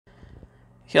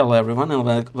Hello everyone and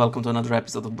welcome to another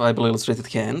episode of Bible Illustrated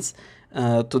Hands.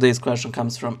 Today's question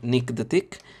comes from Nick the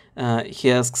Tick.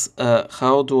 He asks,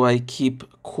 how do I keep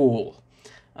cool?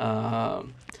 Uh,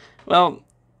 well,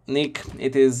 Nick,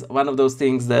 it is one of those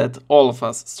things that all of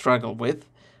us struggle with.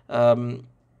 I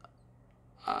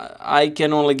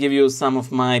can only give you some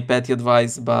of my petty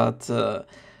advice, but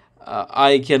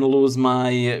I can lose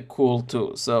my cool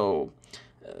too. So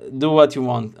do what you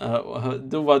want.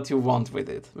 Do what you want with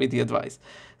it, with the advice.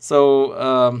 So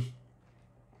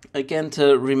I can't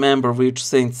remember which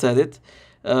saint said it,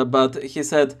 but he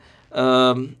said,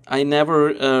 "I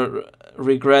never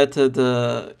regretted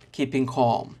keeping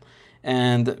calm,"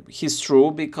 and he's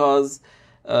true because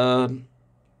I'm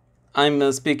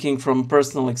speaking from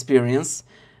personal experience.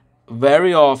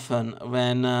 Very often,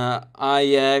 when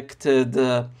I acted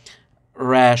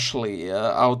rashly,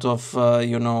 out of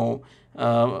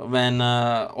when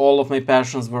all of my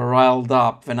passions were riled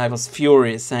up, when I was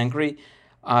furious, angry,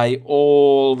 I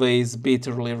always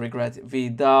bitterly regret it,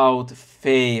 without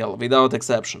fail, without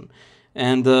exception.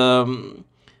 And that's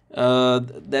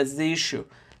the issue.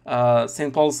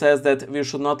 St. Paul says that we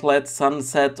should not let sun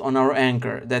set on our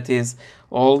anger. That is,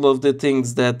 all of the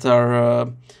things that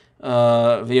are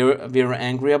we're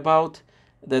angry about,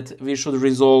 that we should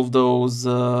resolve those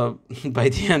by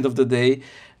the end of the day,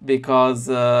 because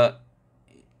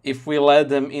if we let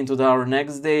them into our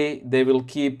next day, they will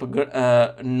keep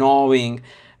gnawing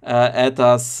at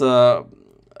us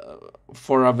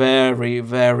for a very,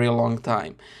 very long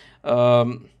time.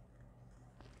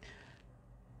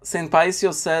 Saint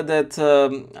Paisios said that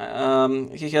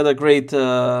he had a great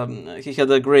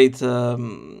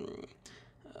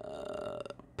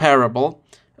parable.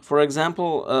 For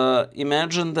example,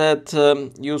 imagine that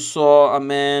you saw a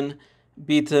man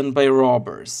beaten by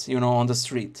robbers, on the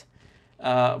street.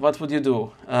 What would you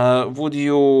do?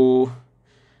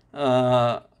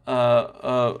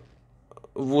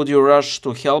 Would you rush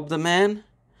to help the man,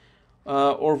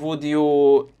 or would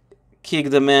you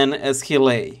kick the man as he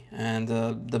lay? And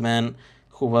the man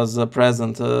who was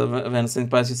present when Saint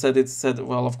Paisios said it said,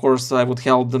 "Well, of course I would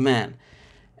help the man."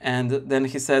 And then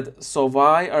he said, "So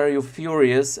why are you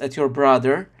furious at your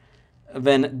brother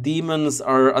when demons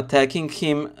are attacking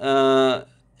him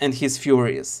and he's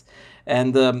furious?"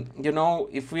 And,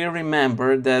 if we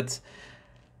remember that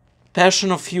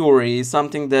passion of fury is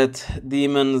something that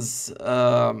demons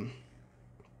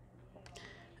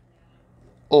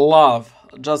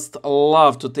just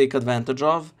love to take advantage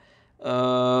of,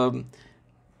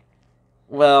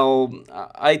 well,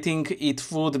 I think it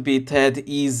would be tad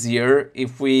easier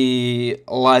if we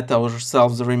let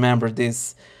ourselves remember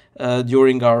this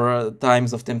during our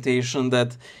times of temptation,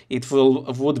 that it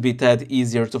would be tad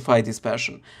easier to fight this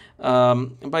passion.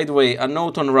 By the way, a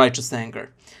note on righteous anger.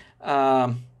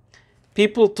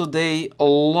 People today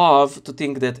love to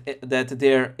think that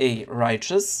they're A,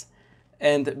 righteous,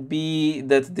 and B,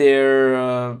 that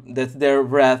their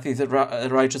wrath is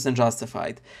righteous and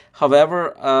justified.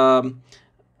 However,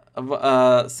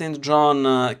 Saint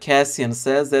John Cassian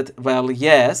says that, well,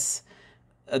 yes,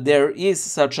 there is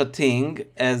such a thing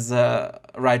as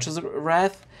righteous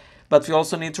wrath, but we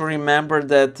also need to remember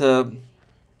that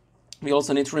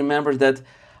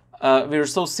we're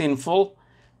so sinful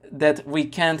that we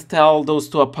can't tell those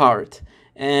two apart,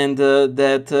 and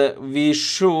that we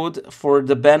should, for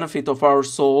the benefit of our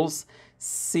souls,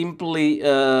 simply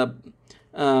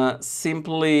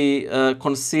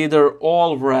consider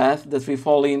all wrath that we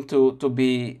fall into to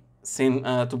be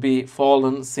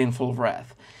fallen sinful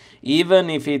wrath, even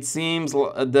if it seems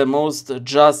the most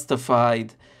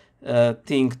justified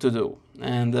thing to do.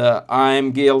 And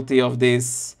I'm guilty of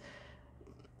this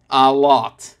a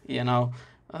lot,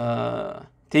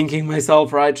 thinking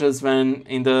myself righteous when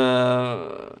in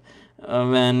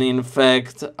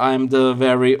fact I'm the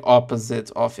very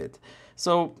opposite of it.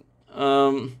 So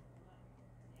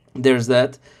there's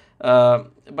that.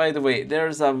 By the way,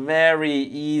 there's a very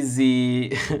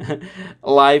easy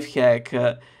life hack.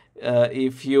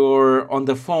 If you're on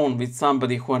the phone with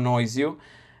somebody who annoys you,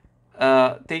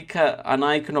 take an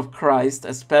icon of Christ,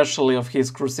 especially of his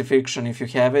crucifixion if you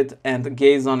have it, and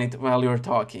gaze on it while you're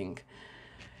talking.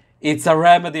 It's a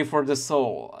remedy for the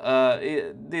soul.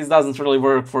 This doesn't really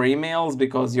work for emails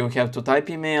because you have to type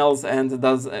emails, and it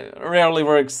rarely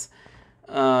works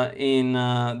in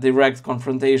direct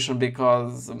confrontation,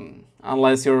 because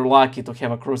unless you're lucky to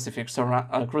have a crucifix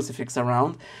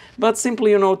around. But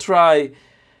simply,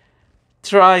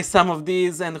 try some of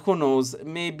these, and who knows,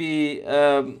 maybe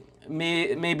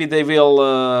maybe they will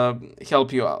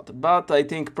help you out. But I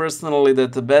think personally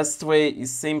that the best way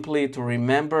is simply to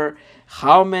remember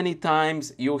how many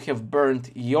times you have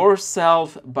burnt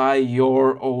yourself by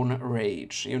your own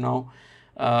rage.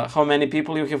 How many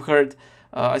people you have hurt.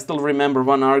 I still remember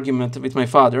one argument with my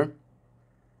father,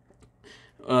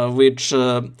 which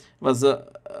was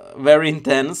very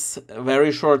intense,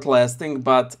 very short lasting,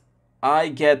 but I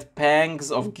get pangs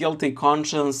of guilty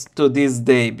conscience to this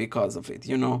day because of it.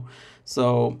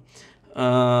 So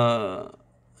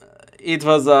it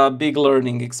was a big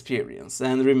learning experience.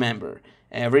 And remember,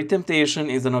 every temptation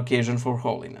is an occasion for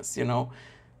holiness.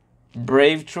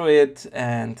 Brave through it,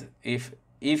 and if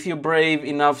you brave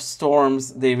enough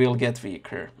storms, they will get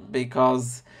weaker,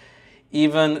 because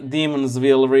even demons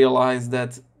will realize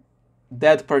that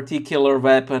that particular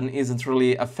weapon isn't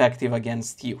really effective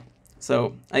against you.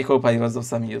 So I hope I was of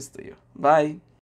some use to you. Bye.